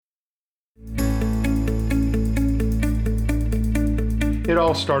It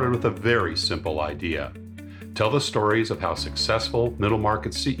all started with a very simple idea. Tell the stories of how successful middle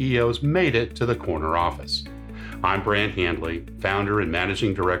market CEOs made it to the corner office. I'm Brant Handley, founder and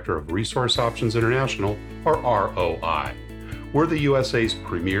managing director of Resource Options International, or ROI. We're the USA's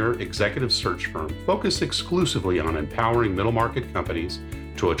premier executive search firm focused exclusively on empowering middle market companies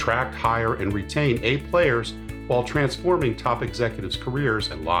to attract, hire, and retain A players while transforming top executives'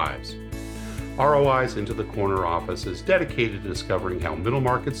 careers and lives. ROI's Into the Corner office is dedicated to discovering how middle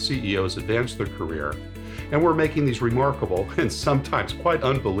market CEOs advance their career, and we're making these remarkable and sometimes quite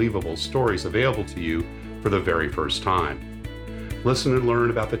unbelievable stories available to you for the very first time. Listen and learn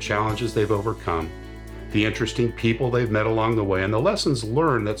about the challenges they've overcome, the interesting people they've met along the way, and the lessons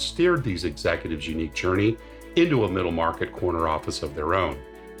learned that steered these executives' unique journey into a middle market corner office of their own.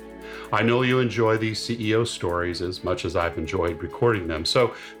 I know you enjoy these CEO stories as much as I've enjoyed recording them.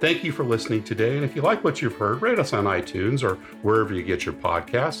 So thank you for listening today. And if you like what you've heard, rate us on iTunes or wherever you get your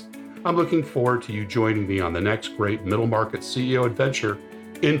podcasts. I'm looking forward to you joining me on the next great middle market CEO adventure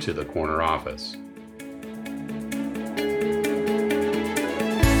into the corner office.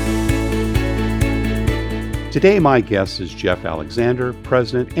 Today, my guest is Jeff Alexander,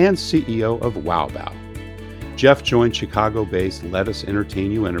 President and CEO of WowBow. Jeff joined Chicago-based Let Us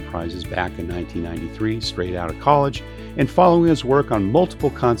Entertain You Enterprises back in 1993, straight out of college, and following his work on multiple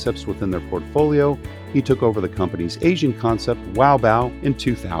concepts within their portfolio, he took over the company's Asian concept, WowBow, in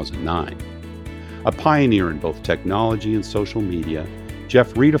 2009. A pioneer in both technology and social media,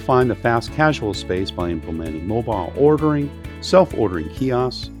 Jeff redefined the fast casual space by implementing mobile ordering, self-ordering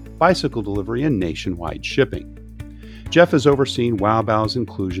kiosks, bicycle delivery, and nationwide shipping. Jeff has overseen WowBow's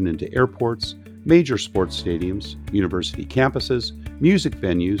inclusion into airports, major sports stadiums, university campuses, music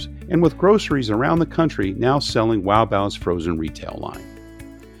venues, and with groceries around the country now selling WowBow's frozen retail line.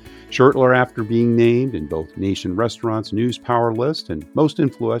 Shortly after being named in both Nation Restaurant's News Power List and Most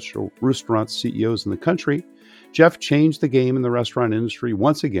Influential Restaurant CEOs in the country, Jeff changed the game in the restaurant industry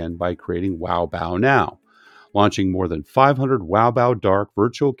once again by creating WowBow Now, launching more than 500 WowBow Dark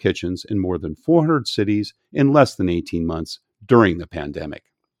virtual kitchens in more than 400 cities in less than 18 months during the pandemic.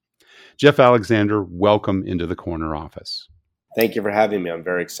 Jeff Alexander, welcome into the corner office. Thank you for having me. I'm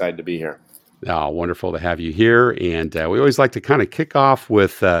very excited to be here. Oh, wonderful to have you here. And we always like to kind of kick off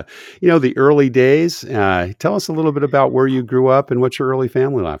with, the early days. Tell us a little bit about where you grew up and what your early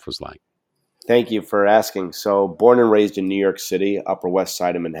family life was like. Thank you for asking. So born and raised in New York City, Upper West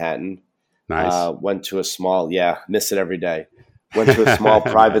Side of Manhattan. Nice. Went to a small, miss it every day. Went to a small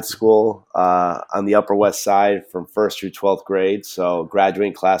private school on the Upper West Side from 1st through 12th grade. So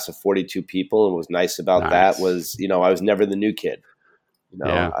graduating class of 42 people. And what was nice about that was, I was never the new kid.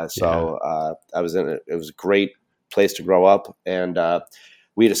 I was it was a great place to grow up. And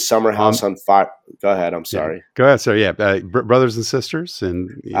we had a summer house on fire. Go ahead. I'm sorry. Yeah. Go ahead. So brothers and sisters, and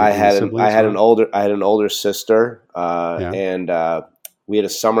I had an older sister, and we had a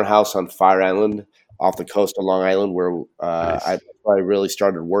summer house on Fire Island off the coast of Long Island where I really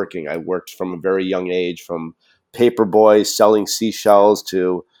started working. I worked from a very young age, from paper boy selling seashells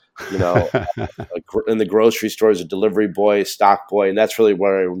to, in the grocery store as a delivery boy, stock boy. And that's really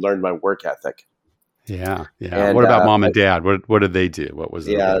where I learned my work ethic. Yeah. Yeah. And what about mom and dad? What did they do? What was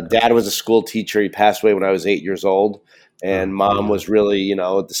dad was a school teacher. He passed away when I was 8 years old. And mom was really,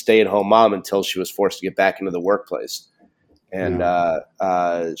 the stay-at-home mom until she was forced to get back into the workplace. And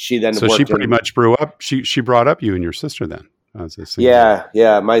she then she pretty much grew up. She brought up you and your sister then. My sister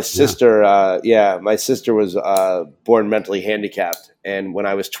was born mentally handicapped, and when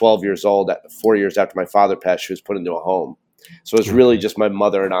I was 12 years old, 4 years after my father passed, she was put into a home. So it was really just my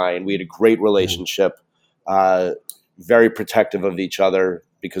mother and I, and we had a great relationship, very protective of each other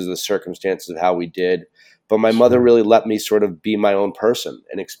because of the circumstances of how we did. But my mother really let me sort of be my own person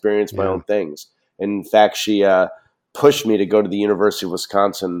and experience my own things. And in fact, she pushed me to go to the University of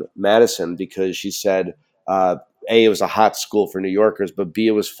Wisconsin-Madison because she said, A, it was a hot school for New Yorkers, but B,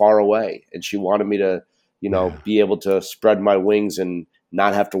 it was far away. And she wanted me to, be able to spread my wings and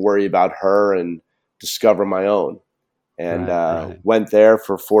not have to worry about her and discover my own. And went there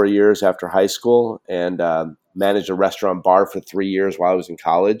for 4 years after high school and managed a restaurant bar for 3 years while I was in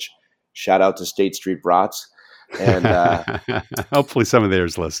college. Shout out to State Street Brats. And hopefully some of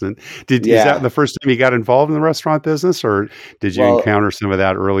theirs listening. Is that the first time you got involved in the restaurant business, or did you encounter some of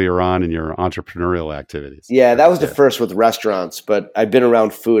that earlier on in your entrepreneurial activities? Yeah, that was the first with restaurants, but I've been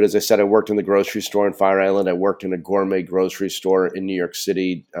around food. As I said, I worked in the grocery store in Fire Island. I worked in a gourmet grocery store in New York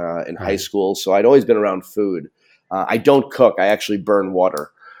City in high school. So I'd always been around food. I don't cook. I actually burn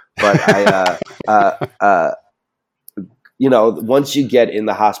water. But once you get in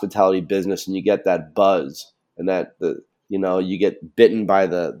the hospitality business and you get that buzz and that you get bitten by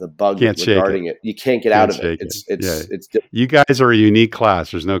the bug Can't shake it. regarding it. You can't get out Can't of it. shake it. It's You guys are a unique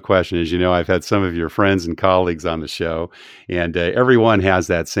class. There's no question. As you know, I've had some of your friends and colleagues on the show, and everyone has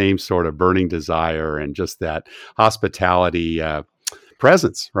that same sort of burning desire and just that hospitality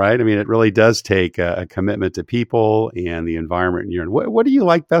presence, right? I mean, it really does take a commitment to people and the environment you're in. What do you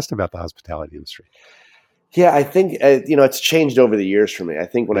like best about the hospitality industry? Yeah, I think it's changed over the years for me. I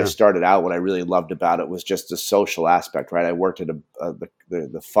think when I Yeah. started out, what I really loved about it was just the social aspect, right? I worked at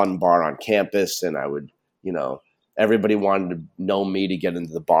the fun bar on campus, and I would, everybody wanted to know me to get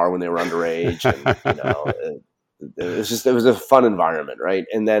into the bar when they were underage, and it was a fun environment, right?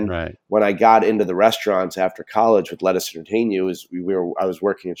 And then Right. when I got into the restaurants after college with Let Us Entertain You, I was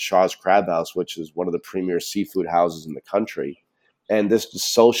working at Shaw's Crab House, which is one of the premier seafood houses in the country, and the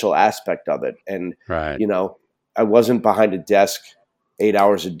social aspect of it. And Right. I wasn't behind a desk 8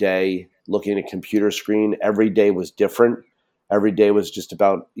 hours a day looking at a computer screen. Every day was different. Every day was just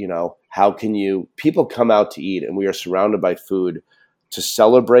about, how can people come out to eat, and we are surrounded by food to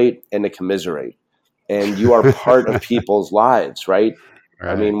celebrate and to commiserate. And you are part of people's lives, right?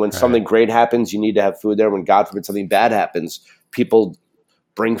 I mean, when something great happens, you need to have food there. When, God forbid, something bad happens, people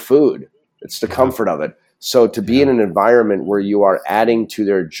bring food. It's the comfort of it. So to be in an environment where you are adding to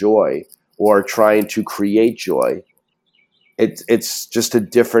their joy or trying to create joy, it's just a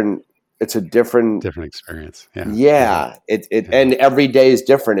different experience. Yeah. And every day is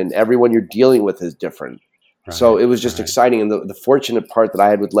different, and everyone you're dealing with is different. Right. So it was just exciting. And the fortunate part that I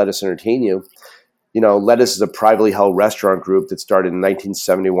had with Let Us Entertain You, Let Us is a privately held restaurant group that started in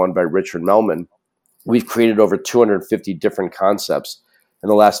 1971 by Richard Melman. We've created over 250 different concepts in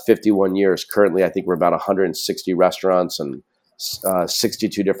the last 51 years. Currently, I think we're about 160 restaurants and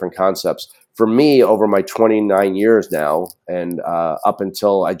 62 different concepts. For me, over my 29 years now, and up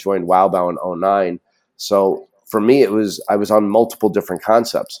until I joined Wowbow in 2009, so for me, I was on multiple different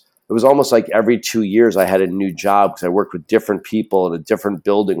concepts. It was almost like every 2 years I had a new job because I worked with different people in a different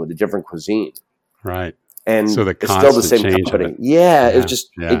building with a different cuisine. Right. And so it's still the same company. Yeah, it's just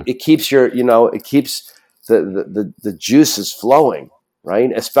it keeps it keeps the juices flowing,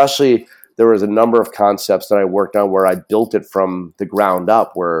 right? Especially there was a number of concepts that I worked on where I built it from the ground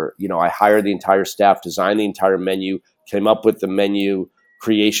up, where I hired the entire staff, designed the entire menu, came up with the menu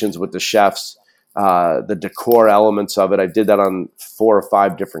creations with the chefs, the decor elements of it. I did that on 4 or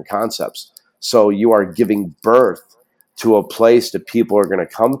 5 different concepts. So you are giving birth to a place that people are going to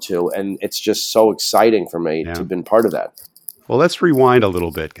come to. And it's just so exciting for me to have been part of that. Well, let's rewind a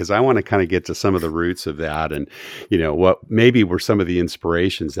little bit, because I want to kind of get to some of the roots of that, and what maybe were some of the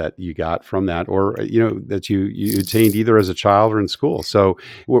inspirations that you got from that, or that you attained either as a child or in school. So,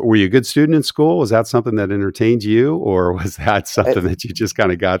 were you a good student in school? Was that something that entertained you, or was that something that you just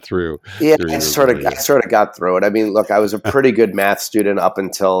kind of got through? Yeah, I sort of got through it. I mean, look, I was a pretty good math student up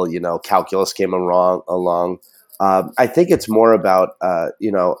until calculus came along. I think it's more about I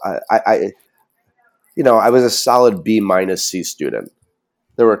was a solid B- C student.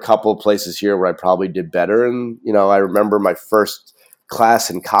 There were a couple of places here where I probably did better. And, I remember my first class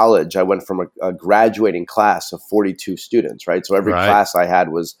in college, I went from a graduating class of 42 students, right? So every class I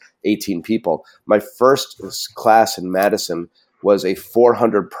had was 18 people. My first class in Madison was a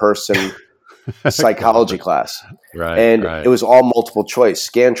 400-person psychology class. Right. And it was all multiple choice,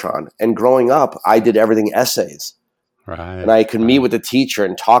 Scantron. And growing up, I did everything essays. Right. And I could meet with the teacher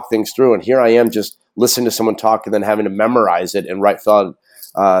and talk things through. And here I am just listening to someone talk and then having to memorize it and fill out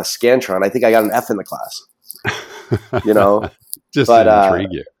Scantron. I think I got an F in the class. Just to intrigue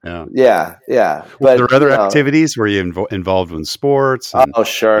you. Yeah. But were there other activities? Were you involved in sports? Oh,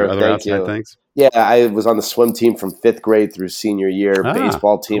 sure. Other Thank outside you. Things? Yeah, I was on the swim team from 5th grade through senior year,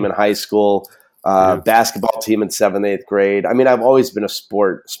 baseball team in high school, basketball team in 7th, 8th grade. I mean, I've always been a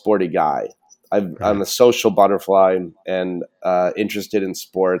sporty guy. I'm a social butterfly and interested in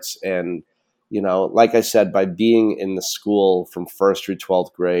sports. And, like I said, by being in the school from 1st through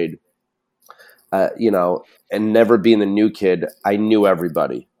 12th grade, and never being the new kid, I knew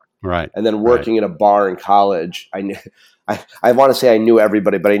everybody. Right. And then working in a bar in college, I want to say I knew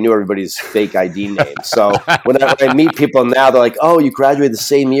everybody, but I knew everybody's fake ID name. So when I meet people now, they're like, "Oh, you graduated the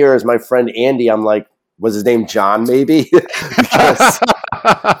same year as my friend Andy." I'm like, "Was his name John, maybe?" Yeah,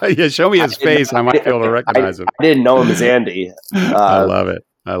 show me his face. I might be able to recognize him. I didn't know him as Andy. I love it.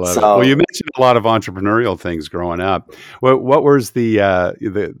 Well, you mentioned a lot of entrepreneurial things growing up. What was the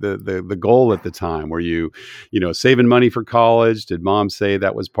goal at the time? Were you, saving money for college? Did mom say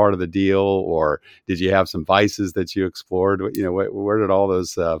that was part of the deal, or did you have some vices that you explored? Where did all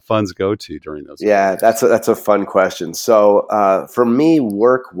those funds go to during those? Yeah, that's a fun question. So for me,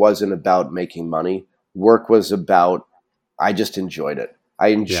 work wasn't about making money. Work was about I just enjoyed it.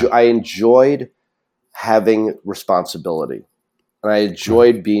 Yeah. I enjoyed having responsibility, and I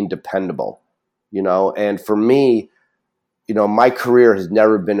enjoyed being dependable, and for me, my career has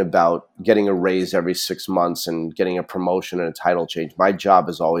never been about getting a raise every 6 months and getting a promotion and a title change. My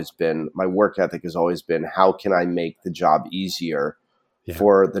work ethic has always been, how can I make the job easier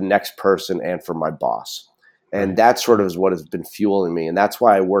for the next person and for my boss? And that sort of is what has been fueling me. And that's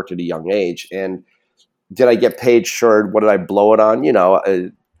why I worked at a young age. And did I get paid? Sure. What did I blow it on?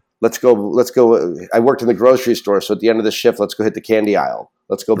 Let's go. I worked in the grocery store. So at the end of the shift, let's go hit the candy aisle.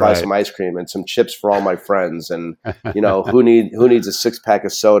 Let's go buy some ice cream and some chips for all my friends. And, who needs a 6-pack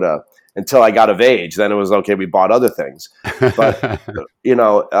of soda? Until I got of age, then it was okay. We bought other things. But,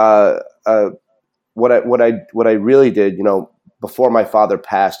 what I really did, before my father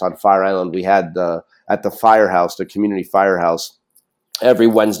passed on Fire Island, we had at the firehouse, the community firehouse, every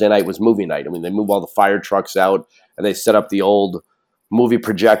Wednesday night was movie night. I mean, they move all the fire trucks out and they set up the old movie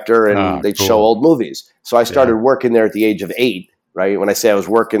projector and they'd show old movies. So I started working there at the age of 8, right? When I say I was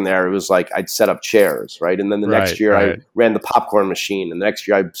working there, it was like I'd set up chairs, right? And then the next year I ran the popcorn machine, and the next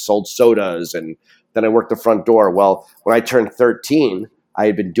year I sold sodas, and then I worked the front door. Well, when I turned 13, I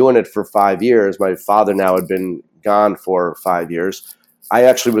had been doing it for 5 years. My father now had been gone for 5 years. I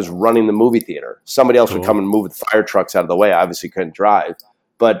actually was running the movie theater. Somebody else would come and move the fire trucks out of the way. I obviously couldn't drive,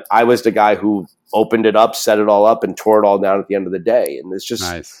 but I was the guy who opened it up, set it all up, and tore it all down at the end of the day. And it's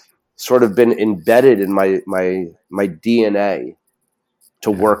just sort of been embedded in my DNA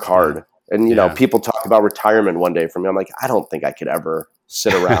to work hard. And, people talk about retirement one day from me. I'm like, I don't think I could ever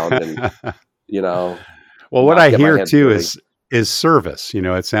sit around and, Well, what I hear too is service.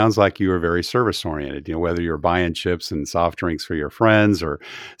 It sounds like you were very service oriented, whether you're buying chips and soft drinks for your friends or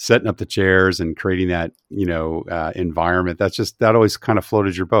setting up the chairs and creating that, environment. That always kind of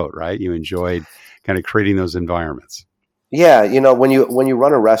floated your boat, right? You enjoyed kind of creating those environments. Yeah. When you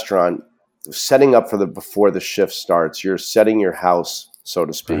run a restaurant, setting up before the shift starts, you're setting your house, so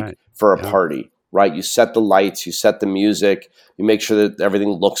to speak, for a party, right? You set the lights, you set the music, you make sure that everything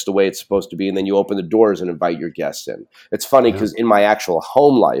looks the way it's supposed to be, and then you open the doors and invite your guests in. It's funny because in my actual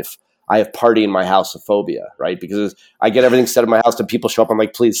home life, I have party in my house-ophobia, right? Because I get everything set in my house and people show up, I'm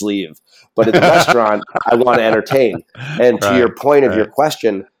like, please leave. But at the restaurant, I want to entertain. And to your point of your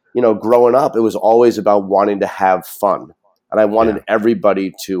question, growing up, it was always about wanting to have fun. And I wanted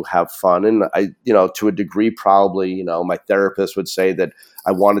everybody to have fun. And I, to a degree, probably, my therapist would say that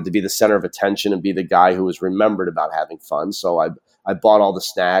I wanted to be the center of attention and be the guy who was remembered about having fun. So I bought all the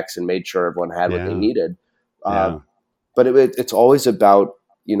snacks and made sure everyone had what they needed. But it's always about,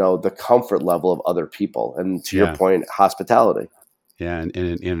 the comfort level of other people. And to your point, hospitality. Yeah. And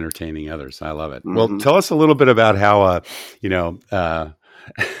entertaining others. I love it. Mm-hmm. Well, tell us a little bit about how, a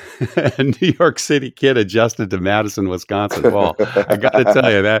New York City kid adjusted to Madison, Wisconsin. Well, I got to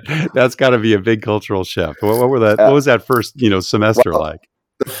tell you that's got to be a big cultural shift. What was that first, semester like?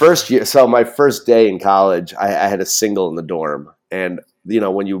 The first year, so my first day in college, I had a single in the dorm, and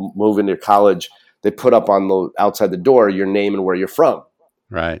when you move into college, they put up on the outside the door your name and where you're from.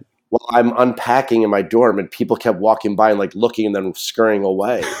 Right. Well, I'm unpacking in my dorm, and people kept walking by and like looking and then scurrying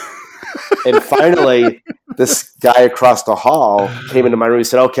away. And finally, this guy across the hall came into my room. He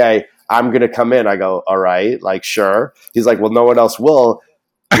said, okay, I'm going to come in. I go, all right, like, sure. He's like, well, no one else will.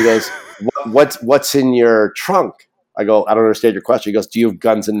 He goes, what's in your trunk? I go, I don't understand your question. He goes, do you have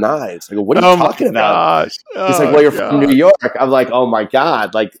guns and knives? I go, what are you talking about? He's like, well, you're from New York. I'm like, oh my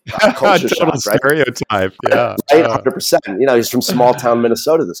God, like culture shock, right? Stereotype, yeah. Right, 100%. He's from small town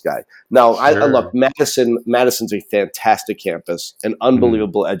Minnesota, this guy. Now, I look, Madison's a fantastic campus, an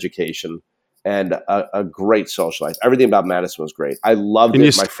unbelievable education, and a great social life. Everything about Madison was great. I loved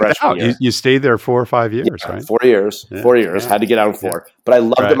it my freshman year. You stayed there 4 or 5 years, right? 4 years. Yeah. 4 years. Had to get out in 4. But I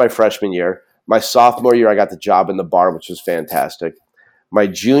loved it my freshman year. My sophomore year, I got the job in the bar, which was fantastic. My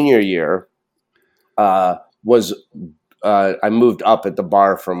junior year I moved up at the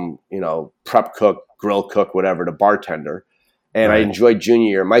bar from, prep cook, grill cook, whatever, to bartender. And I enjoyed junior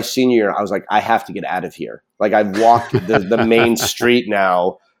year. My senior year, I was like, I have to get out of here. Like, I've walked the main street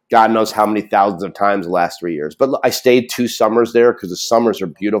now, God knows how many thousands of times the last 3 years. But I stayed 2 summers there because the summers are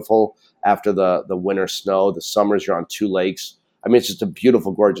beautiful after the winter snow. The summers, you're on 2 lakes. I mean, it's just a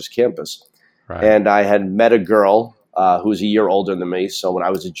beautiful, gorgeous campus. Right. And I had met a girl who was a year older than me. So when I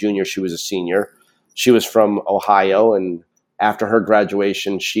was a junior, she was a senior. She was from Ohio. And after her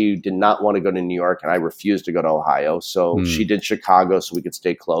graduation, she did not want to go to New York. And I refused to go to Ohio. So she did Chicago so we could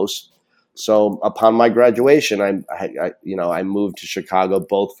stay close. So upon my graduation, I moved to Chicago,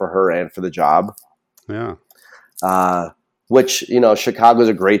 both for her and for the job. Yeah. Which, Chicago is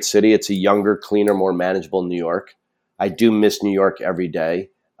a great city. It's a younger, cleaner, more manageable New York. I do miss New York every day.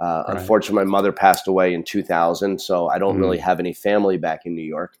 Right. Unfortunately, my mother passed away in 2000, so I don't really have any family back in New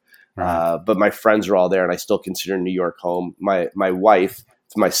York. Right. But my friends are all there, and I still consider New York home. My wife,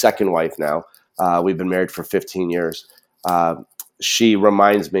 it's my second wife now. We've been married for 15 years. She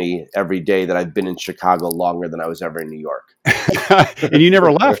reminds me every day that I've been in Chicago longer than I was ever in New York. And you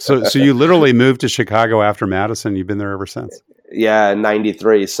never left. So you literally moved to Chicago after Madison. You've been there ever since. Yeah, in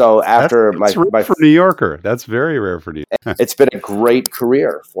 93. So after that's rare for New Yorker. That's very rare for New York. It's been a great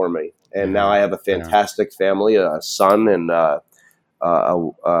career for me. And now I have a fantastic family, a son, and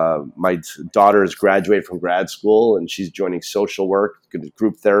my daughter has graduated from grad school, and she's joining social work,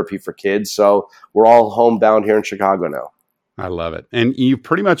 group therapy for kids. So we're all homebound here in Chicago now. I love it. And you've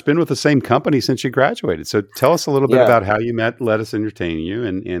pretty much been with the same company since you graduated. So tell us a little bit about how you met Lettuce Entertaining You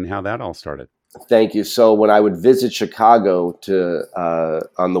and how that all started. Thank you. So when I would visit Chicago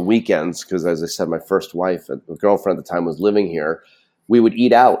on the weekends, because as I said, my first wife, a girlfriend at the time, was living here, we would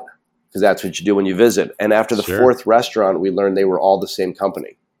eat out because that's what you do when you visit. And after the fourth restaurant, we learned they were all the same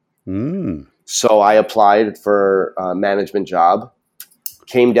company. So I applied for a management job,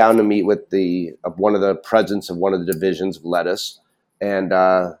 came down to meet with one of the presidents of one of the divisions of Lettuce, and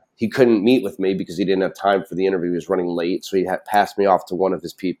he couldn't meet with me because he didn't have time for the interview. He was running late, so he had passed me off to one of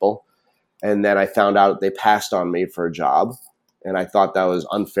his people. And then I found out they passed on me for a job, and I thought that was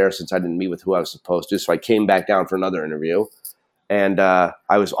unfair since I didn't meet with who I was supposed to. So I came back down for another interview, and I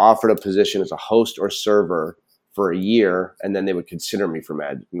was offered a position as a host or server for a year, and then they would consider me for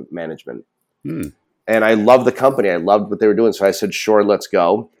management. And I loved the company. I loved what they were doing. So I said, sure, let's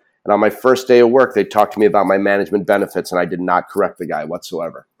go. And on my first day of work, they talked to me about my management benefits, and I did not correct the guy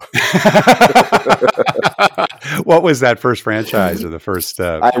whatsoever. What was that first franchise or the first?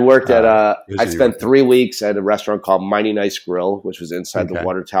 I worked I spent 3 weeks at a restaurant called Mighty Nice Grill, which was inside the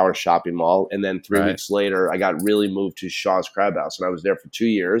Water Tower shopping mall. And then 3 weeks later, I got really moved to Shaw's Crab House, and I was there for 2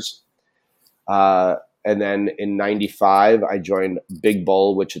 years. And then in 95, I joined Big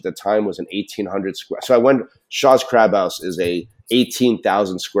Bowl, which at the time was an 1,800 square. So Shaw's Crab House is a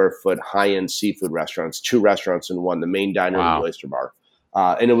 18,000 square foot high-end seafood restaurant. It's 2 restaurants in one, the main diner and the oyster bar.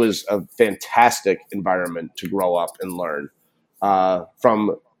 And it was a fantastic environment to grow up and learn.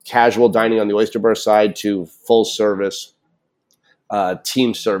 From casual dining on the oyster bar side to full service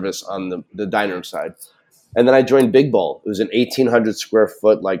team service on the dining room side. And then I joined Big Bowl. It was an 1,800 square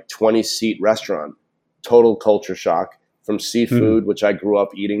foot, like 20-seat restaurant. Total culture shock, from seafood, which I grew up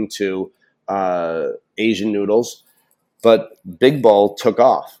eating, to Asian noodles. But Big Bowl took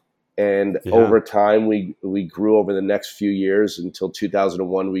off. And over time, we grew over the next few years until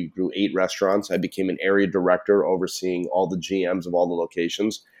 2001. We grew 8 restaurants. I became an area director overseeing all the GMs of all the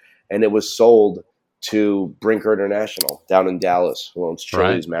locations. And it was sold to Brinker International down in Dallas, who owns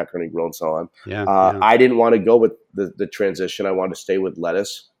Chili's, Macaroni Grill, and so on. I didn't want to go with the transition. I wanted to stay with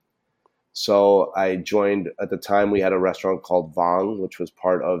Lettuce. So I joined, at the time we had a restaurant called Vong, which was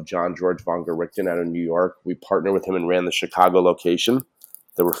part of John George Vonger Richten out of New York. We partnered with him and ran the Chicago location.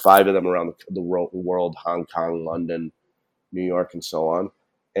 There were 5 of them around the world, Hong Kong, London, New York, and so on.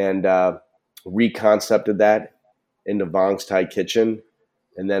 And reconcepted that into Vong's Thai Kitchen.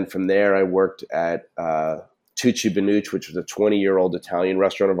 And then from there, I worked at Tucci Benucci, which was a 20-year-old Italian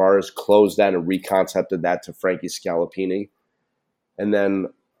restaurant of ours, closed that and reconcepted that to Frankie Scalapini. And then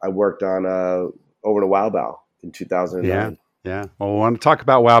I worked on over to Wow Bao in 2009. Yeah. Well, we want to talk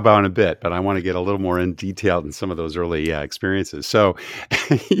about Wow Bao in a bit, but I want to get a little more in detail in some of those early experiences. So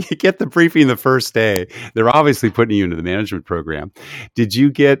you get the briefing the first day. They're obviously putting you into the management program. Did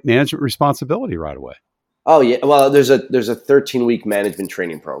you get management responsibility right away? Oh, yeah. Well, there's a 13-week management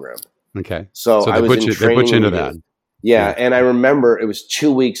training program. Okay. So I was in training. They put you into that. Yeah. And I remember it was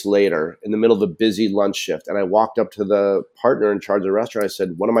 2 weeks later in the middle of a busy lunch shift. And I walked up to the partner in charge of the restaurant. I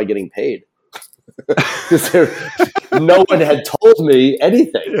said, "What am I getting paid?" Because no one had told me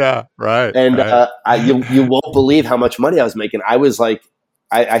anything. Yeah, right. And you won't believe how much money I was making. I was like,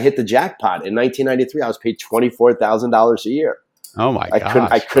 I hit the jackpot. In 1993, I was paid $24,000 a year. Oh my gosh.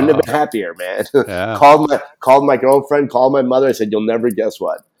 I couldn't have been happier, man. Yeah. Called my girlfriend, called my mother. I said, "You'll never guess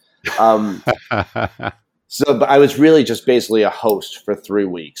what." But I was really just basically a host for 3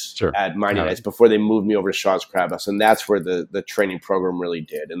 weeks at Mighty Nice before they moved me over to Shaw's Crab House. And that's where the training program really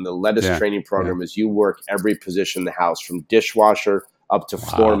did. And the Lettuce training program is you work every position in the house, from dishwasher up to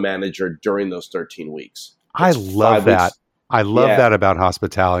floor manager during those 13 weeks. I love that. I love that about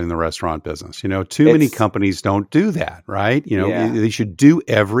hospitality in the restaurant business. You know, too many companies don't do that, right? You know, they should do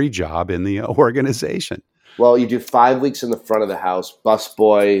every job in the organization. Well, you do 5 weeks in the front of the house,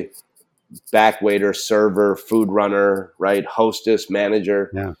 busboy, back waiter, server, food runner, right? Hostess, manager.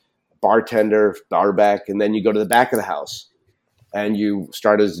 Yeah. bartender, barback, and then you go to the back of the house and you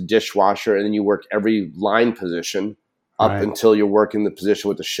start as a dishwasher, and then you work every line position up until you're working the position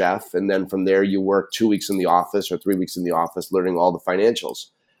with the chef. And then from there, you work 2 weeks in the office or 3 weeks in the office, learning all the financials.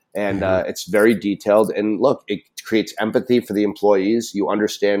 And it's very detailed. And look, it creates empathy for the employees. You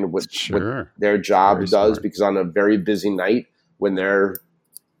understand what their job does, because on a very busy night when they're,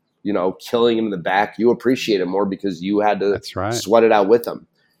 killing in the back, you appreciate it more because you had to sweat it out with them.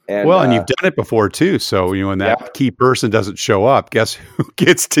 And, and you've done it before too. So, when that key person doesn't show up, guess who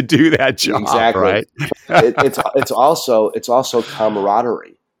gets to do that job, right? It's also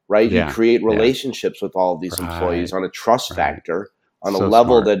camaraderie, right? Yeah. You create relationships with all of these employees on a trust factor, on a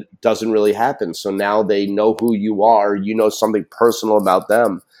level that doesn't really happen. So now they know who you are. You know something personal about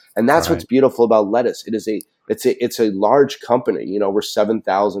them. And that's what's beautiful about Lettuce. It's a large company. We're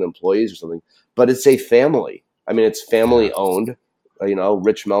 7,000 employees or something, but it's a family. I mean, it's family owned.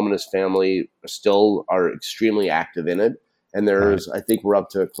 Rich Melman and his family still are extremely active in it. And I think we're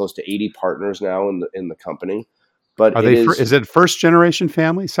up to close to 80 partners now in the company. But is it first generation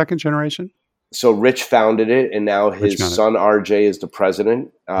family, second generation? So Rich founded it, and now his son RJ is the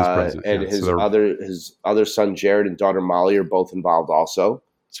president, and his other son Jared and daughter Molly are both involved also.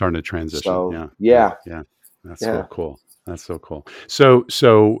 Starting to transition. So, That's so cool. That's so cool. So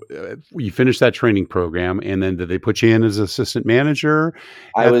you finished that training program, and then did they put you in as assistant manager?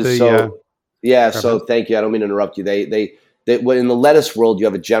 So thank you. I don't mean to interrupt you. They in the Lettuce world, you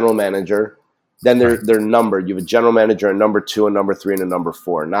have a general manager. Then they're numbered. You have a general manager, a number 2, a number 3, and a number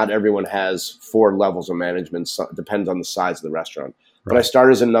 4. Not everyone has 4 levels of management. So it depends on the size of the restaurant. But I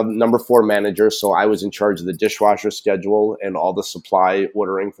started as a number 4 manager, so I was in charge of the dishwasher schedule and all the supply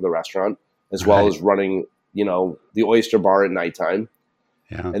ordering for the restaurant, as well as running, the oyster bar at nighttime.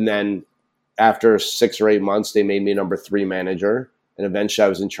 Yeah. And then after 6 or 8 months, they made me number 3 manager, and eventually I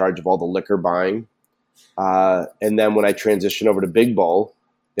was in charge of all the liquor buying. And then when I transitioned over to Big Bowl,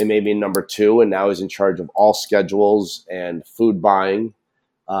 they made me number 2, and now he's in charge of all schedules and food buying.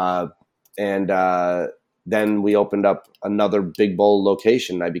 Then we opened up another Big Bowl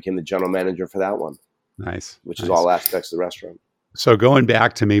location, and I became the general manager for that one. Nice. Which is all aspects of the restaurant. So going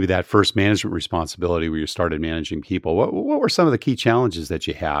back to maybe that first management responsibility where you started managing people, what were some of the key challenges that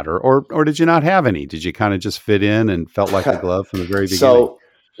you had, or did you not have any? Did you kind of just fit in and felt like a glove from the very beginning? So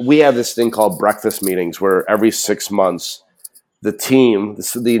we have this thing called breakfast meetings where every 6 months, the team,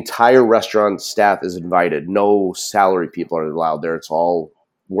 the entire restaurant staff is invited. No salary people are allowed there. It's all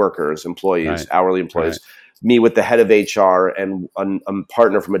workers, employees, hourly employees. Me with the head of HR and a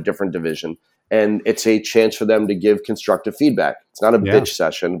partner from a different division. And it's a chance for them to give constructive feedback. It's not a bitch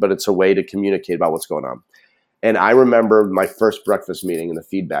session, but it's a way to communicate about what's going on. And I remember my first breakfast meeting and the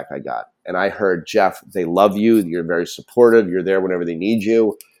feedback I got. And I heard, Jeff, they love you. You're very supportive. You're there whenever they need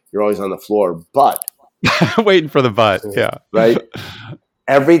you. You're always on the floor. But waiting for the but. Yeah. Right.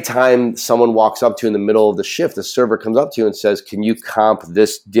 Every time someone walks up to you in the middle of the shift, the server comes up to you and says, can you comp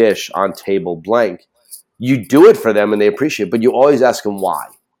this dish on table blank? You do it for them and they appreciate it, but you always ask them why.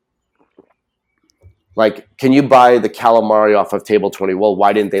 Like, can you buy the calamari off of table 20? Well,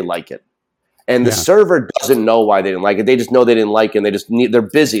 why didn't they like it? And the server doesn't know why they didn't like it. They just know they didn't like it. And they're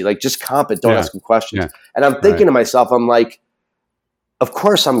busy. Like, just comp it. Don't ask them questions. Yeah. And I'm thinking to myself, I'm like, of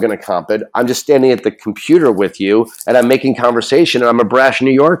course I'm going to comp it. I'm just standing at the computer with you, and I'm making conversation, and I'm a brash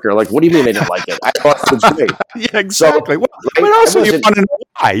New Yorker. Like, what do you mean they didn't like it? I thought it was great. Yeah, exactly. So, but also, you want to know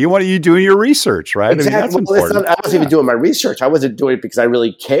why. You doing your research, right? Exactly. I mean, that's important. I wasn't even doing my research. I wasn't doing it because I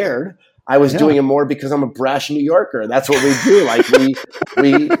really cared. I was doing it more because I'm a brash New Yorker. That's what we do. Like,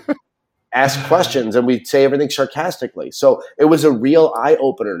 we ask questions, and we say everything sarcastically. So it was a real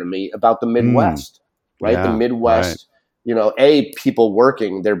eye-opener to me about the Midwest, right? Yeah, the Midwest. Right. People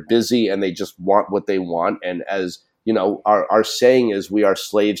working, they're busy and they just want what they want. And as our saying is, we are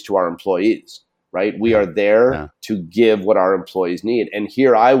slaves to our employees, right? We are there to give what our employees need. And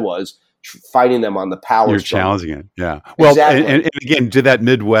here I was fighting them on the power. You're challenging it. Yeah. Well, exactly. and again, to that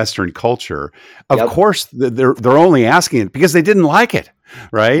Midwestern culture, of course, they're only asking it because they didn't like it.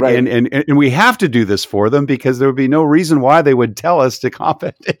 Right. And we have to do this for them because there would be no reason why they would tell us to comp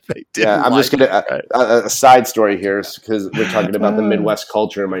it if they didn't. Yeah, I'm just going to a side story here because we're talking about the Midwest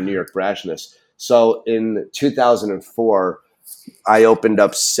culture and my New York brashness. So in 2004, I opened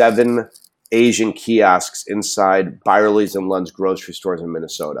up 7 Asian kiosks inside Byerly's and Lund's grocery stores in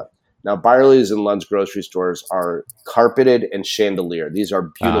Minnesota. Now, Byerly's and Lund's grocery stores are carpeted and chandelier. These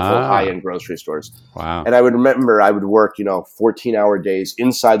are beautiful high-end grocery stores. Wow. And I would remember I would work, 14-hour days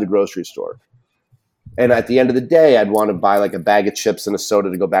inside the grocery store. And at the end of the day, I'd want to buy like a bag of chips and a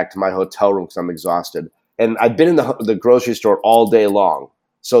soda to go back to my hotel room because I'm exhausted. And I've been in the grocery store all day long.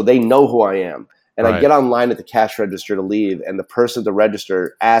 So they know who I am. And I Right. get online at the cash register to leave, and the person at the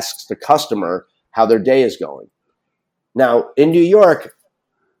register asks the customer how their day is going. Now, in New York,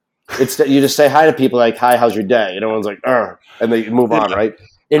 it's that you just say hi to people like, "Hi, how's your day?" And everyone's like, "Ugh," and they move on, Yeah. right?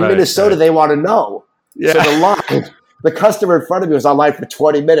 In Right, Minnesota, right. they want to know. Yeah. So the customer in front of me was online for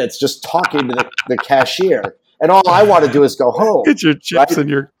 20 minutes just talking to the cashier. And all I want to do is go home. Get your chips right? and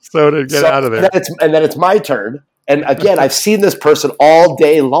your soda and get So out of there. and then it's my turn. And again, I've seen this person all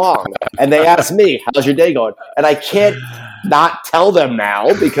day long, and they ask me, "How's your day going?" And I can't not tell them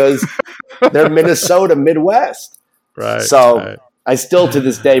now because they're Minnesota Midwest. Right. So right. I still to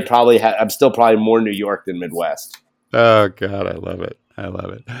this day I'm still probably more New York than Midwest. Oh God, I love it. I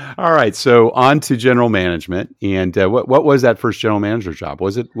love it. All right, so on to general management, and what was that first general manager job?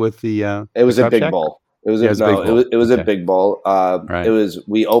 Was it with the? It was the a Cup big Shack? bowl. It was Yeah, a it was a big no. bowl. It was a Okay. big bowl. Right.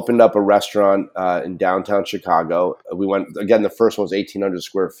 We opened up a restaurant in downtown Chicago. We went again. The first one was 1,800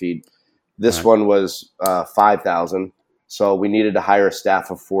 square feet. This Right. one was 5,000. So we needed to hire a staff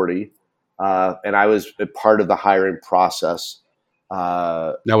of 40, and I was a part of the hiring process.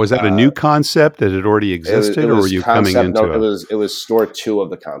 Now, was that a new concept that had already existed, or were you coming into it was store 2 of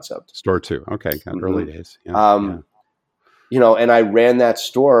the concept. store two? Okay, kind of early days. Yeah, And I ran that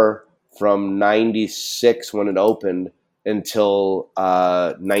store from 96 when it opened until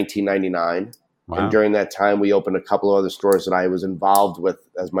 1999. Wow. And during that time, we opened a couple of other stores that I was involved with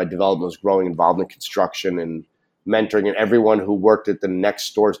as my development was growing, involved in construction and mentoring. And everyone who worked at the next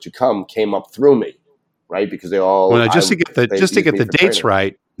stores to come came up through me, right? Because they all just to get the dates training.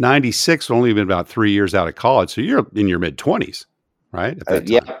 right, 96 would only been about 3 years out of college, so you're in your mid 20s, right? At that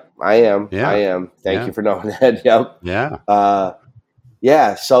time. Yeah, I am. Yeah. I am. Thank Yeah. you for knowing that. Yep. Yeah.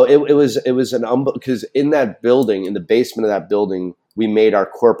 Yeah. So it was because in that building, in the basement of that building, we made our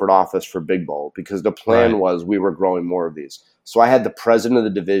corporate office for Big Bowl because the plan Right. was we were growing more of these. So I had the president of the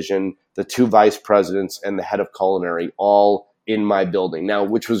division, the 2 vice presidents, and the head of culinary all in my building now,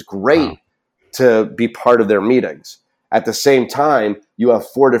 which was great Wow. to be part of their meetings. At the same time, you have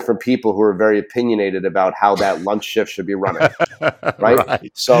 4 different people who are very opinionated about how that lunch shift should be running. Right?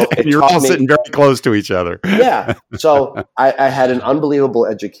 So and you're all sitting very close to each other. Yeah. So I had an unbelievable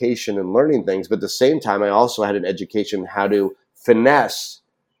education in learning things, but at the same time, I also had an education how to finesse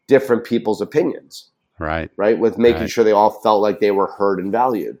different people's opinions, Right. with making Right. sure they all felt like they were heard and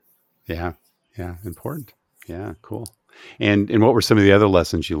valued. Yeah. Yeah. Important. Yeah. Cool. And what were some of the other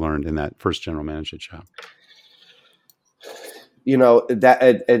lessons you learned in that first general management job?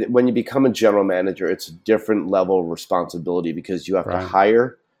 That when you become a general manager, it's a different level of responsibility because you have to Right.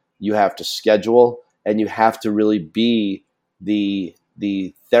 hire, you have to schedule, and you have to really be the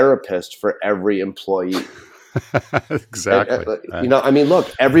therapist for every employee. Exactly. Right.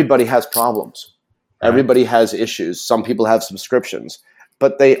 Look, everybody has problems. Right. Everybody has issues. Some people have subscriptions,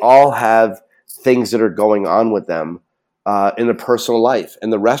 but they all have things that are going on with them in a personal life.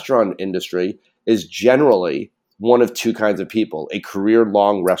 And the restaurant industry is generally one of 2 kinds of people: a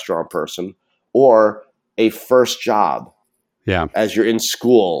career-long restaurant person or a first job. Yeah. As you're in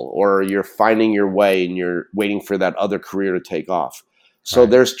school or you're finding your way and you're waiting for that other career to take off. So Right.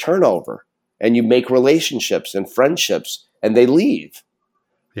 there's turnover, and you make relationships and friendships and they leave.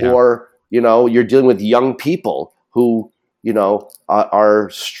 Yeah. Or, you're dealing with young people who, are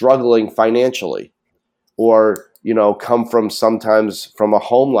struggling financially or, come sometimes from a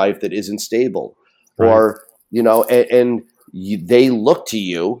home life that isn't stable. Right. Or, they look to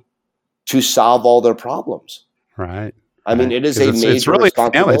you to solve all their problems. Right. I mean, it is a 'Cause major it's really a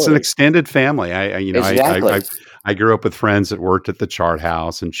family. responsibility. It's an extended family. Exactly. I grew up with friends that worked at the Chart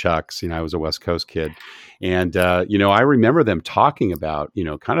House and Chuck's. I was a West Coast kid, and I remember them talking about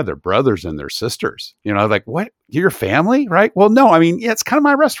kind of their brothers and their sisters. Like, what? You're family, right? Well, no, yeah, it's kind of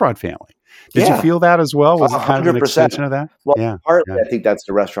my restaurant family. Did you feel that as well? Was it kind of an 100%. extension of that? Well, Yeah. partly I think that's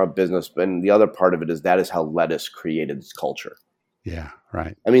the restaurant business, and the other part of it is that is how Lettuce created its culture. Yeah.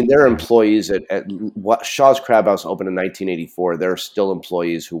 Right. There are employees at what Shaw's Crab House opened in 1984. There are still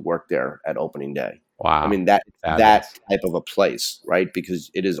employees who work there at opening day. Wow. That type of a place, right? Because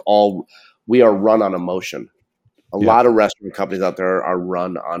it is we are run on emotion. A lot of restaurant companies out there are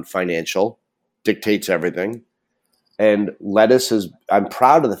run on financial, dictates everything. And Lettuce I'm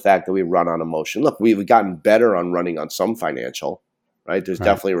proud of the fact that we run on emotion. Look, we've gotten better on running on some financial, right? There's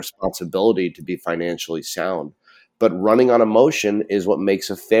definitely a responsibility to be financially sound. But running on emotion is what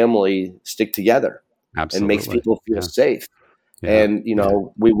makes a family stick together. Absolutely. And makes people feel safe. Yeah. And,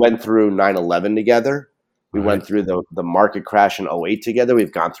 we went through 9/11 together. We went through the market crash in 2008 together.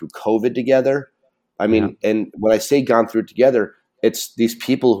 We've gone through COVID together. And when I say gone through it together, it's these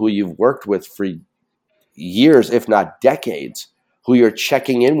people who you've worked with for years, if not decades, who you're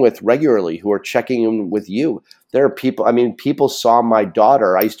checking in with regularly, who are checking in with you. There are people, I mean, people saw my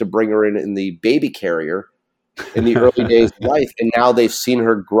daughter. I used to bring her in the baby carrier in the early days of life, and now they've seen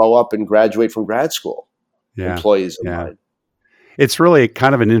her grow up and graduate from grad school. Yeah. Employees of Yeah. mine. It's really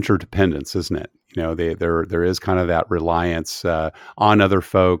kind of an interdependence, isn't it? You know, there is kind of that reliance on other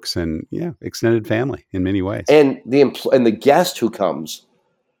folks and extended family in many ways. And the guest who comes,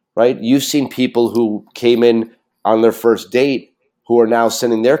 right? You've seen people who came in on their first date who are now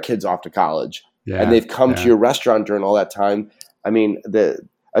sending their kids off to college, and they've come to your restaurant during all that time. I mean,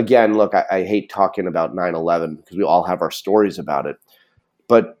 again, look, I hate talking about 9/11 because we all have our stories about it,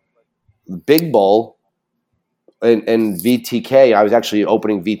 but Big Bowl and VTK, I was actually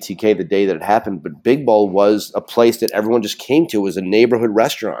opening VTK the day that it happened, but Big Bowl was a place that everyone just came to. It was a neighborhood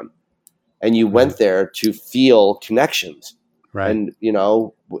restaurant, and you went there to feel connections. Right. And,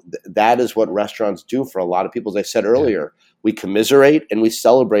 that is what restaurants do for a lot of people. As I said earlier, we commiserate and we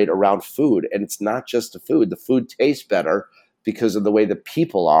celebrate around food. And it's not just the food. The food tastes better because of the way the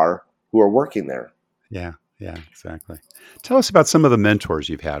people are who are working there. Yeah, exactly. Tell us about some of the mentors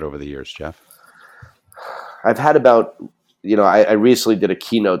you've had over the years, Jeff. I've had about, I recently did a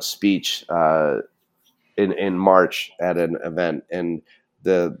keynote speech in March at an event, and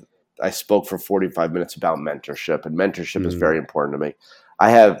I spoke for 45 minutes about mentorship, and mentorship is very important to me. I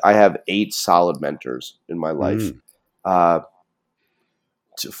have 8 solid mentors in my life.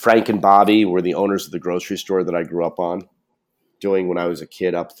 Frank and Bobby were the owners of the grocery store that I grew up doing when I was a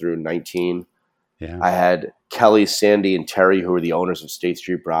kid up through 19. Yeah. I had Kelly, Sandy, and Terry, who were the owners of State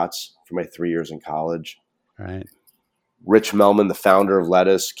Street Brats for my 3 years in college. Right. Rich Melman, the founder of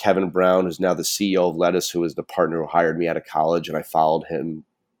Lettuce. Kevin Brown, who's now the CEO of Lettuce, who was the partner who hired me out of college, and I followed him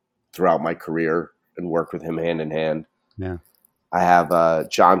throughout my career and worked with him hand in hand. Yeah. I have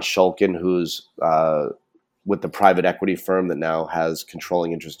John Shulkin, who's with the private equity firm that now has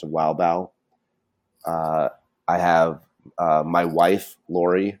controlling interest of Wow Bao. I have my wife,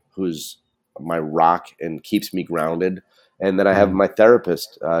 Lori, who's my rock and keeps me grounded. And then I have my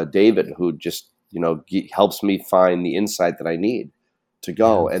therapist, David, who just, helps me find the insight that I need to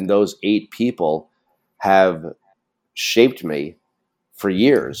go. And those 8 people have shaped me for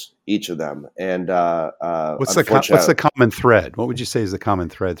years, each of them. And what's the common thread? What would you say is the common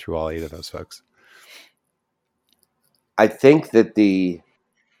thread through all 8 of those folks? I think that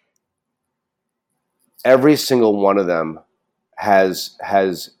every single one of them has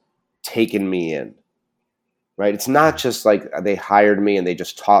taken me in, right? It's not just like they hired me and they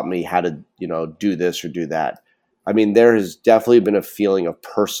just taught me how to, do this or do that. I mean, there has definitely been a feeling of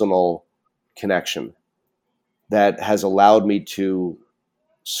personal connection that has allowed me to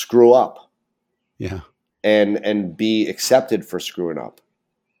screw up. Yeah. And be accepted for screwing up.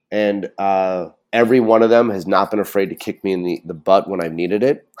 And every one of them has not been afraid to kick me in the butt when I've needed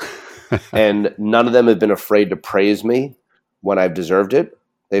it. And none of them have been afraid to praise me when I've deserved it.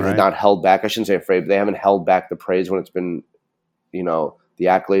 They've not held back. I shouldn't say afraid, but they haven't held back the praise when it's been, the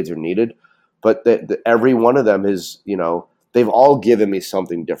accolades are needed. But every one of them is, they've all given me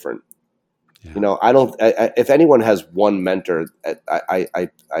something different. Yeah. If anyone has one mentor, I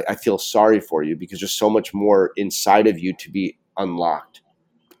feel sorry for you because there's so much more inside of you to be unlocked.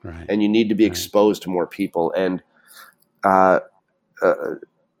 Right. And you need to be exposed to more people. And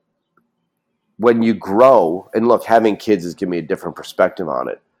when you grow, and look, having kids has given me a different perspective on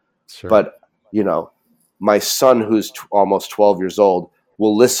it. Sure. But, my son, who's almost 12 years old,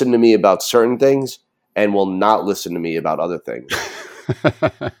 will listen to me about certain things and will not listen to me about other things.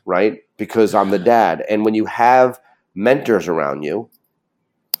 Right? Because I'm the dad. And when you have mentors around you,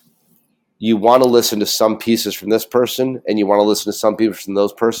 you want to listen to some pieces from this person and you want to listen to some people from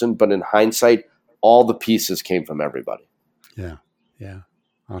those person. But in hindsight, all the pieces came from everybody. Yeah. Yeah.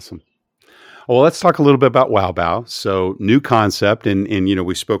 Awesome. Well, let's talk a little bit about Wow Bao. So new concept. And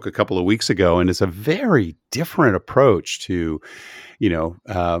we spoke a couple of weeks ago, and it's a very different approach to,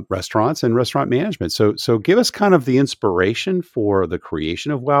 restaurants and restaurant management. So give us kind of the inspiration for the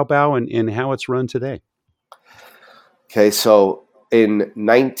creation of Wow Bao and how it's run today. Okay. So in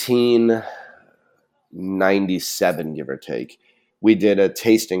 1997, give or take, we did a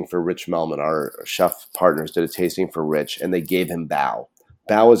tasting for Rich Melman. Our chef partners did a tasting for Rich, and they gave him bao.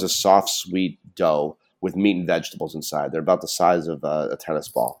 Bao is a soft, sweet dough with meat and vegetables inside. They're about the size of a tennis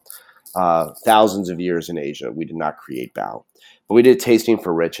ball. Thousands of years in Asia, we did not create bao. But we did a tasting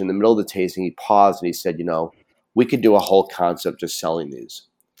for Rich. In the middle of the tasting, he paused and he said, we could do a whole concept just selling these.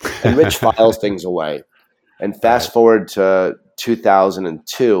 And Rich files things away. And fast forward to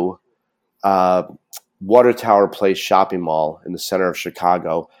 2002, Water Tower Place shopping mall in the center of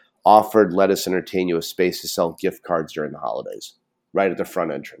Chicago offered Let Us Entertain You a space to sell gift cards during the holidays. right at the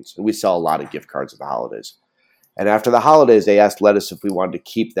front entrance. And we sell a lot of gift cards at the holidays. And after the holidays, they asked Lettuce if we wanted to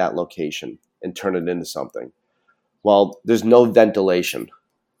keep that location and turn it into something. Well, there's no ventilation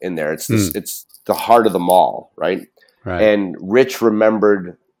in there. It's the heart of the mall, right? And Rich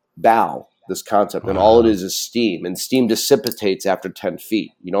remembered BOW, this concept, and all it is steam, and steam dissipates after 10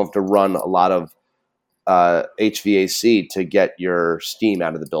 feet. You don't have to run a lot of HVAC to get your steam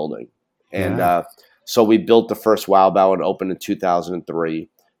out of the building. And so we built the first Wow Bao and opened in 2003,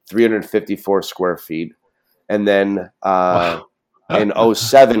 354 square feet. And then in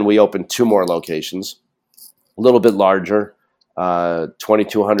 07, we opened 2 more locations, a little bit larger.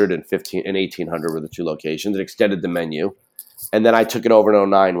 2,200 and 1,800 were the 2 locations. It extended the menu. And then I took it over in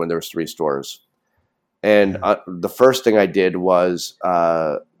 09 when there was 3 stores. And the first thing I did was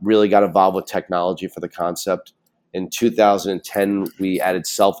really got involved with technology for the concept. In 2010, we added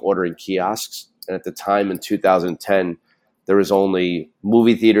self-ordering kiosks. And at the time in 2010, there was only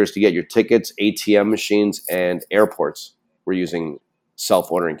movie theaters to get your tickets, ATM machines, and airports were using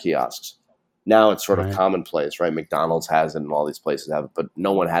self-ordering kiosks. Now it's sort of commonplace, right? McDonald's has it and all these places have it, but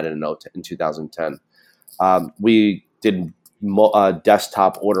no one had it in 2010. We did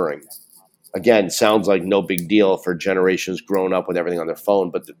desktop ordering. Again, sounds like no big deal for generations growing up with everything on their phone,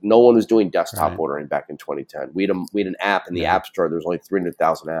 but no one was doing desktop ordering back in 2010. We had an app in the App Store. There was only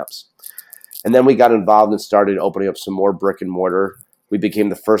 300,000 apps. And then we got involved and started opening up some more brick and mortar. We became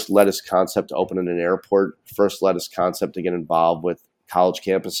the first Lettuce concept to open in an airport, first Lettuce concept to get involved with college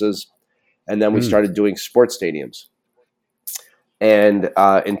campuses. And then we started doing sports stadiums. And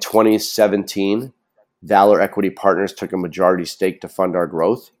in 2017, Valor Equity Partners took a majority stake to fund our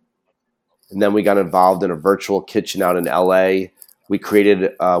growth. And then we got involved in a virtual kitchen out in LA. We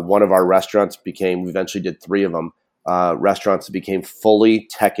created one of our restaurants, we eventually did 3 of them, restaurants that became fully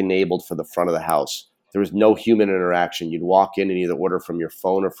tech-enabled for the front of the house. There was no human interaction. You'd walk in and either order from your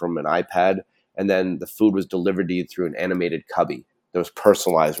phone or from an iPad, and then the food was delivered to you through an animated cubby that was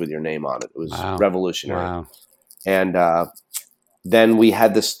personalized with your name on it. It was revolutionary. Wow. And then we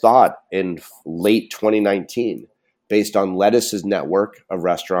had this thought in late 2019 based on Lettuce's network of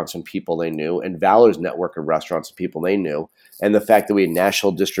restaurants and people they knew and Valor's network of restaurants and people they knew, and the fact that we had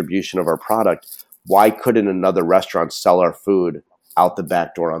national distribution of our product. Why couldn't another restaurant sell our food out the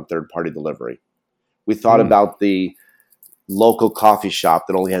back door on third-party delivery? We thought about the local coffee shop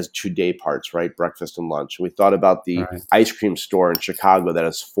that only has 2 day parts, right? Breakfast and lunch. We thought about the ice cream store in Chicago that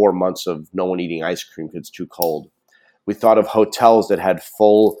has 4 months of no one eating ice cream because it's too cold. We thought of hotels that had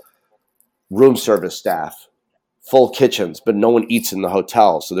full room service staff, full kitchens, but no one eats in the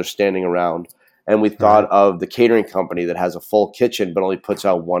hotel, so they're standing around. And we thought of the catering company that has a full kitchen but only puts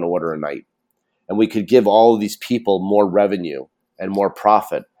out 1 order a night. And we could give all of these people more revenue and more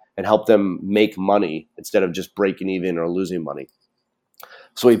profit and help them make money instead of just breaking even or losing money.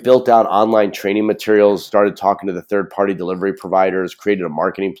 So we built out online training materials, started talking to the third-party delivery providers, created a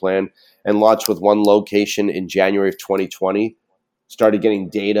marketing plan, and launched with 1 location in January of 2020, started getting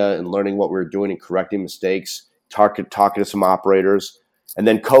data and learning what we were doing and correcting mistakes, talking to some operators, and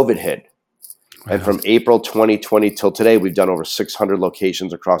then COVID hit. Wow. And from April 2020 till today, we've done over 600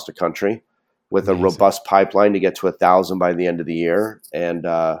 locations across the country with a robust pipeline to get to 1,000 by the end of the year. And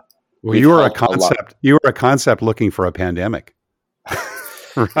you were a concept looking for a pandemic.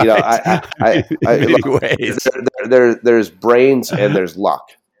 Right. There's brains and there's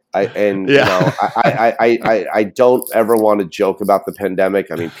luck. I don't ever want to joke about the pandemic.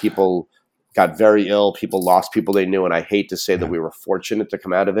 I mean, people got very ill. People lost people they knew. And I hate to say that we were fortunate to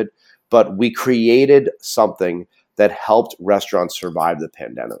come out of it, but we created something that helped restaurants survive the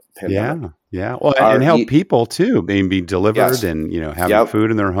pandemic. Yeah. Well, and help people too, be delivered and, having food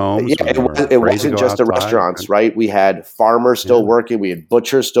in their homes. Yeah, it wasn't just the restaurants, right? We had farmers still working. We had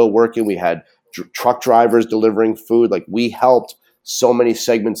butchers still working. We had truck drivers delivering food. Like, we helped so many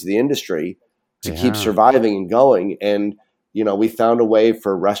segments of the industry to keep surviving and going. And, we found a way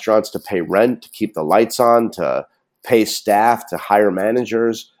for restaurants to pay rent, to keep the lights on, to pay staff, to hire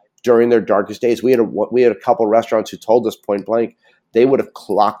managers during their darkest days. We had a couple of restaurants who told us point blank they would have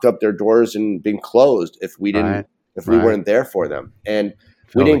locked up their doors and been closed if we didn't, we weren't there for them. And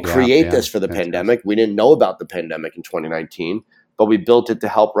we didn't create this for the pandemic. We didn't know about the pandemic in 2019, but we built it to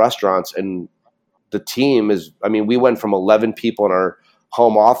help restaurants. And the team we went from 11 people in our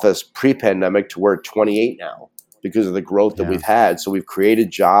home office pre-pandemic to we're at 28 now because of the growth that we've had. So we've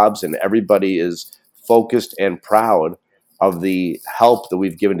created jobs, and everybody is focused and proud of the help that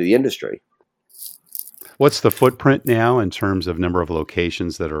we've given to the industry. What's the footprint now in terms of number of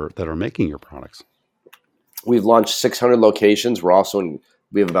locations that are making your products? We've launched 600 locations.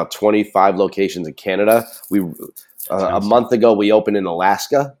 We have about 25 locations in Canada. A month ago, we opened in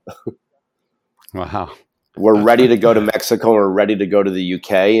Alaska. Wow. We're ready to go to Mexico. We're ready to go to the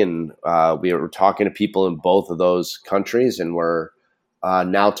UK. And we were talking to people in both of those countries. And we're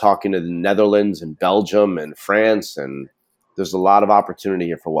now talking to the Netherlands and Belgium and France. And there's a lot of opportunity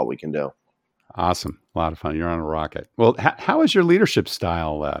here for what we can do. Awesome. A lot of fun. You're on a rocket. Well, how has your leadership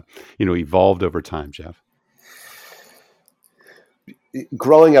style, evolved over time, Jeff?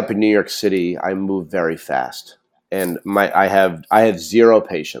 Growing up in New York City, I move very fast, and I have zero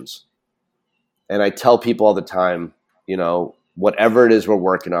patience. And I tell people all the time, whatever it is we're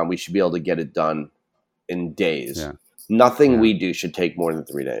working on, we should be able to get it done in days. Yeah. Nothing we do should take more than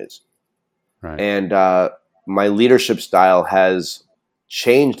 3 days. Right. And my leadership style has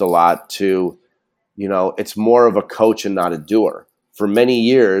changed a lot to, it's more of a coach and not a doer. For many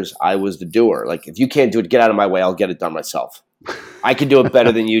years, I was the doer. Like, if you can't do it, get out of my way. I'll get it done myself. I can do it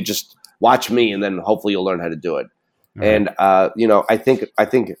better than you. Just watch me, and then hopefully you'll learn how to do it. Right. And I think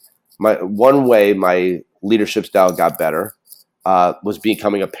my leadership style got better was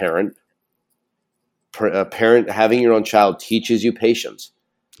becoming a parent. A parent, having your own child teaches you patience.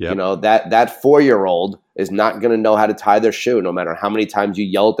 Yep. That 4-year-old is not going to know how to tie their shoe, no matter how many times you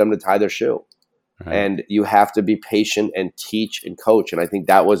yell at them to tie their shoe. Right. And you have to be patient and teach and coach. And I think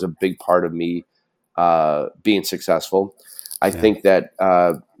that was a big part of me being successful. I think that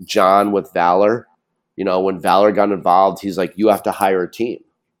John with Valor, when Valor got involved, he's like, you have to hire a team.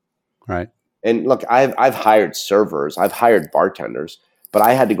 Right. And look, I've hired servers, I've hired bartenders, but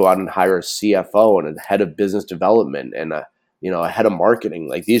I had to go out and hire a CFO and a head of business development and a head of marketing.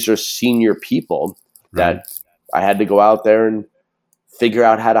 Like, these are senior people that I had to go out there and figure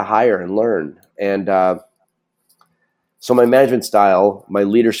out how to hire and learn. And so my management style, my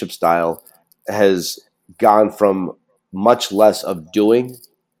leadership style has gone from much less of doing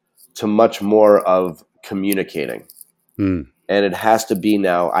to much more of communicating. And it has to be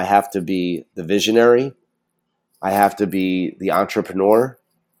now, I have to be the visionary, I have to be the entrepreneur,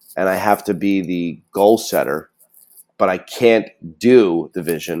 and I have to be the goal setter, but I can't do the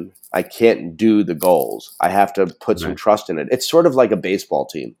vision. I can't do the goals. I have to put some trust in it. It's sort of like a baseball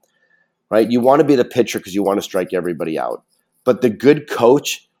team, right? You want to be the pitcher because you want to strike everybody out. But the good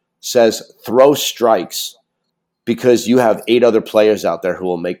coach says throw strikes because you have 8 other players out there who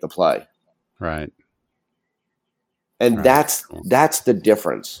will make the play. Right. And that's the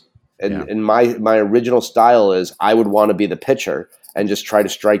difference. And my original style is I would want to be the pitcher and just try to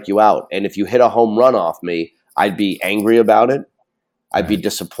strike you out. And if you hit a home run off me, I'd be angry about it. I'd be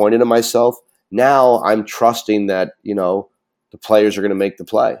disappointed in myself. Now I'm trusting that, the players are going to make the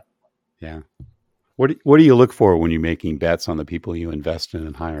play. Yeah. What do you look for when you're making bets on the people you invest in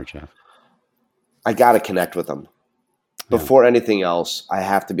and hire, Jeff? I got to connect with them. Before anything else, I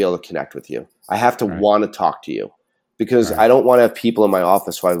have to be able to connect with you. I have to want to talk to you because I don't want to have people in my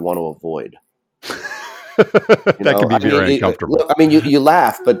office who I want to avoid. That can be very uncomfortable. You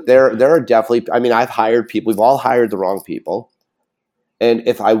laugh, but there are definitely, I've hired people. We've all hired the wrong people. And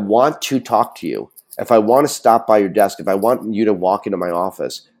if I want to talk to you, if I want to stop by your desk, if I want you to walk into my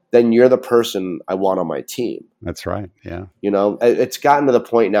office, then you're the person I want on my team. That's right. Yeah. It's gotten to the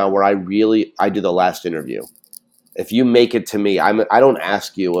point now where I do the last interview. If you make it to me, I don't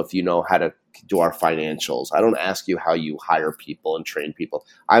ask you if you know how to do our financials. I don't ask you how you hire people and train people.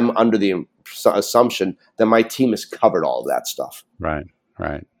 I'm under the assumption that my team has covered all of that stuff. Right.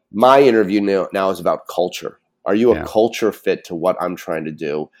 My interview now is about culture. Are you a culture fit to what I'm trying to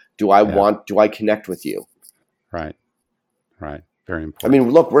do? Do I connect with you? Right. Very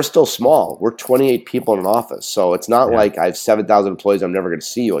important. Look, we're still small. We're 28 people in an office. So it's not like I have 7,000 employees. I'm never going to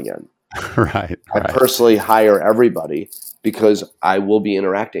see you again. Right. I personally hire everybody because I will be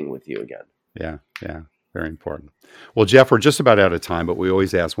interacting with you again. Yeah. Very important. Well, Jeff, we're just about out of time, but we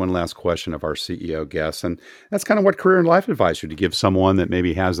always ask one last question of our CEO guests. And that's kind of what career and life advice would you give someone that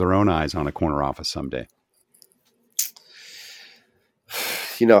maybe has their own eyes on a corner office someday?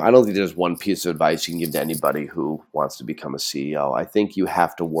 I don't think there's one piece of advice you can give to anybody who wants to become a CEO. I think you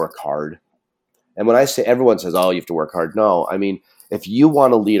have to work hard. And when I say, everyone says, oh, you have to work hard. No, if you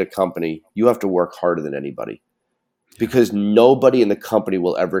want to lead a company, you have to work harder than anybody because nobody in the company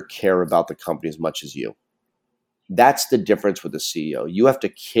will ever care about the company as much as you. That's the difference with the CEO. You have to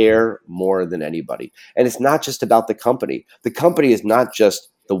care more than anybody. And it's not just about the company. The company is not just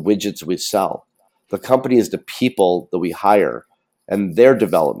the widgets we sell. The company is the people that we hire and their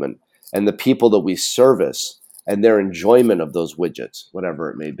development and the people that we service and their enjoyment of those widgets, whatever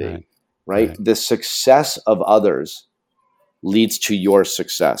it may be, right? The success of others leads to your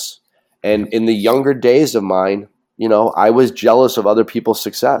success. And in the younger days of mine, I was jealous of other people's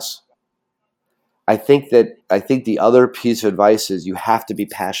success. I think the other piece of advice is you have to be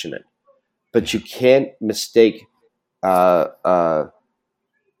passionate, but you can't mistake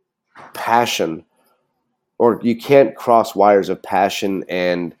passion, or you can't cross wires of passion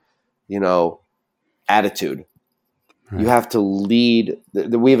and, attitude. Right. You have to lead.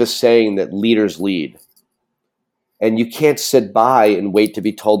 We have a saying that leaders lead, and you can't sit by and wait to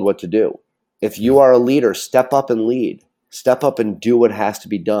be told what to do. If you are a leader, step up and lead. Step up and do what has to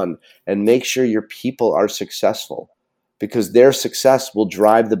be done, and make sure your people are successful, because their success will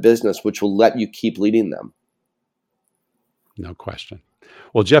drive the business, which will let you keep leading them. No question.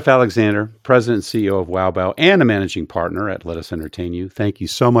 Well, Jeff Alexander, President and CEO of WowBow and a managing partner at Let Us Entertain You, thank you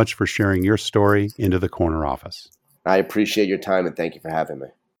so much for sharing your story into the Corner Office. I appreciate your time, and thank you for having me.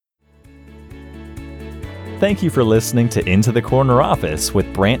 Thank you for listening to Into the Corner Office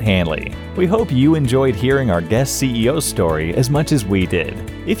with Brant Hanley. We hope you enjoyed hearing our guest CEO story as much as we did.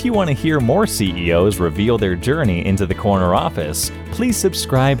 If you want to hear more CEOs reveal their journey into the Corner Office, please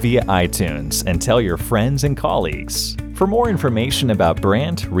subscribe via iTunes and tell your friends and colleagues. For more information about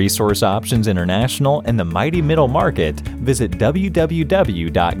Brant, Resource Options International, and the mighty middle market, visit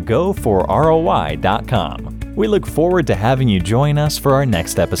www.goforroi.com. We look forward to having you join us for our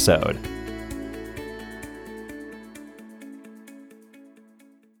next episode.